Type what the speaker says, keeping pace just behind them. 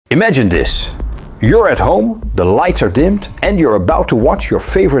Imagine this. You're at home, the lights are dimmed, and you're about to watch your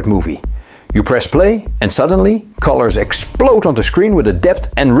favorite movie. You press play, and suddenly, colors explode on the screen with a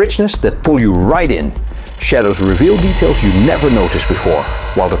depth and richness that pull you right in. Shadows reveal details you never noticed before,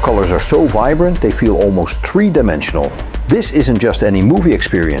 while the colors are so vibrant they feel almost three-dimensional. This isn't just any movie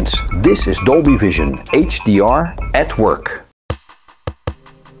experience, this is Dolby Vision HDR at work.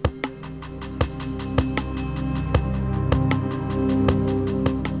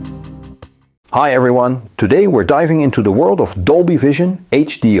 Hi everyone, today we're diving into the world of Dolby Vision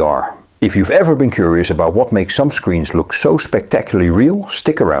HDR. If you've ever been curious about what makes some screens look so spectacularly real,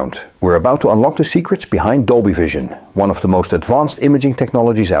 stick around. We're about to unlock the secrets behind Dolby Vision, one of the most advanced imaging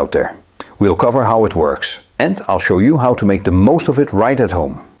technologies out there. We'll cover how it works, and I'll show you how to make the most of it right at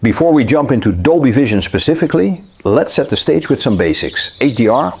home. Before we jump into Dolby Vision specifically, let's set the stage with some basics.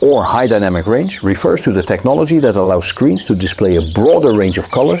 HDR, or High Dynamic Range, refers to the technology that allows screens to display a broader range of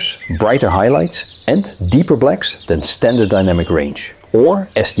colors, brighter highlights, and deeper blacks than Standard Dynamic Range, or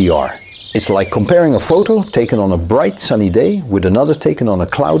SDR. It's like comparing a photo taken on a bright sunny day with another taken on a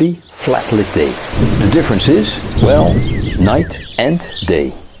cloudy, flat-lit day. The difference is, well, night and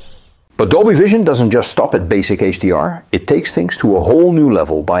day. But Dolby Vision doesn't just stop at basic HDR, it takes things to a whole new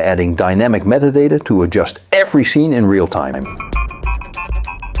level by adding dynamic metadata to adjust every scene in real time.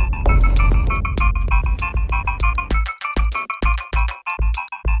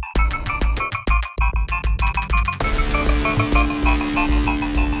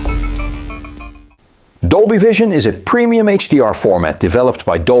 Dolby Vision is a premium HDR format developed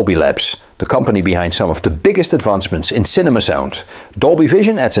by Dolby Labs, the company behind some of the biggest advancements in cinema sound. Dolby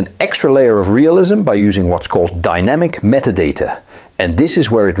Vision adds an extra layer of realism by using what's called dynamic metadata. And this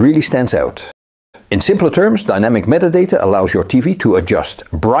is where it really stands out. In simpler terms, dynamic metadata allows your TV to adjust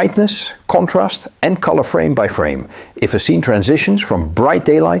brightness, contrast and color frame by frame. If a scene transitions from bright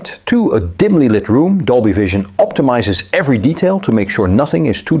daylight to a dimly lit room, Dolby Vision optimizes every detail to make sure nothing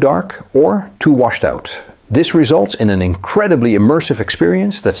is too dark or too washed out. This results in an incredibly immersive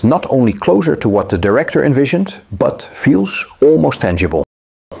experience that's not only closer to what the director envisioned, but feels almost tangible.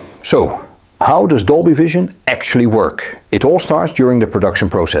 So, how does Dolby Vision actually work? It all starts during the production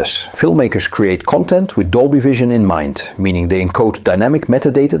process. Filmmakers create content with Dolby Vision in mind, meaning they encode dynamic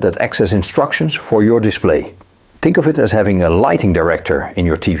metadata that acts as instructions for your display. Think of it as having a lighting director in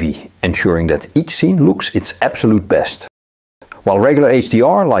your TV, ensuring that each scene looks its absolute best. While regular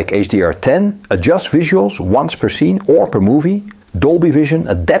HDR, like HDR10, adjusts visuals once per scene or per movie, Dolby Vision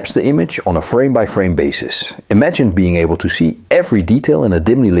adapts the image on a frame-by-frame basis. Imagine being able to see every detail in a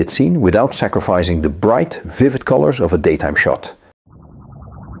dimly lit scene without sacrificing the bright, vivid colors of a daytime shot.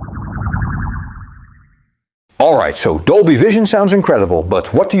 Alright, so Dolby Vision sounds incredible,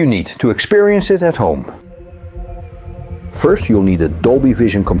 but what do you need to experience it at home? First, you'll need a Dolby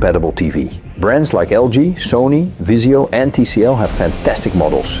Vision compatible TV. Brands like LG, Sony, Vizio and TCL have fantastic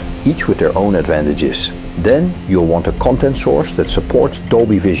models, each with their own advantages. Then, you'll want a content source that supports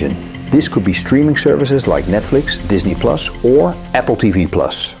Dolby Vision. This could be streaming services like Netflix, Disney Plus or Apple TV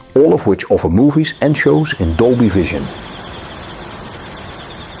Plus, all of which offer movies and shows in Dolby Vision.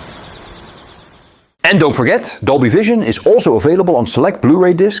 And don't forget, Dolby Vision is also available on select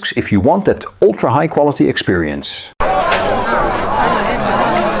Blu-ray discs if you want that ultra-high quality experience.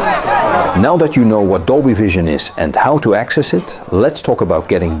 Now that you know what Dolby Vision is and how to access it, let's talk about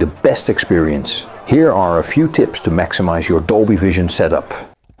getting the best experience. Here are a few tips to maximize your Dolby Vision setup.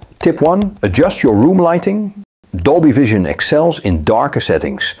 Tip 1. Adjust your room lighting. Dolby Vision excels in darker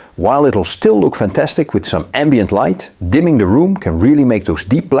settings. While it'll still look fantastic with some ambient light, dimming the room can really make those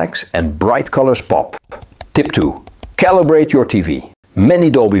deep blacks and bright colors pop. Tip 2. Calibrate your TV. Many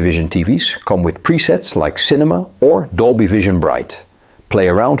Dolby Vision TVs come with presets like Cinema or Dolby Vision Bright. Play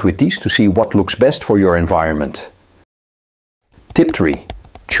around with these to see what looks best for your environment. Tip 3.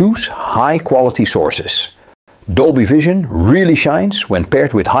 Choose high-quality sources. Dolby Vision really shines when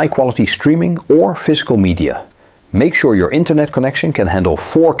paired with high-quality streaming or physical media. Make sure your internet connection can handle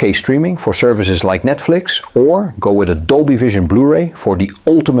 4K streaming for services like Netflix, or go with a Dolby Vision Blu-ray for the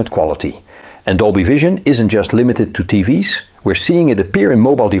ultimate quality. And Dolby Vision isn't just limited to TVs. We're seeing it appear in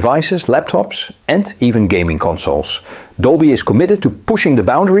mobile devices, laptops and even gaming consoles. Dolby is committed to pushing the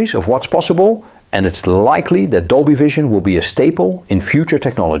boundaries of what's possible, and it's likely that Dolby Vision will be a staple in future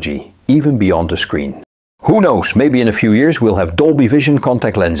technology, even beyond the screen. Who knows, maybe in a few years we'll have Dolby Vision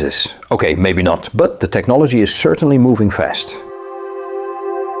contact lenses. Okay, maybe not, but the technology is certainly moving fast.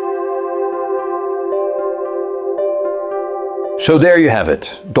 So there you have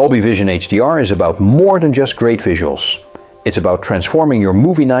it. Dolby Vision HDR is about more than just great visuals. It's about transforming your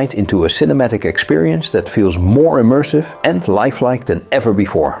movie night into a cinematic experience that feels more immersive and lifelike than ever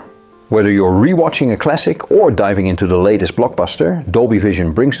before. Whether you're rewatching a classic or diving into the latest blockbuster, Dolby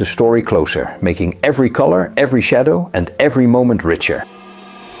Vision brings the story closer, making every color, every shadow and every moment richer.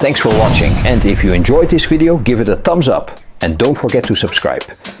 Thanks for watching, and if you enjoyed this video, give it a thumbs up and don't forget to subscribe.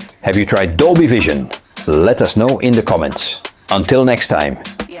 Have you tried Dolby Vision? Let us know in the comments. Until next time,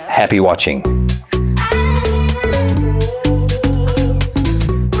 happy watching!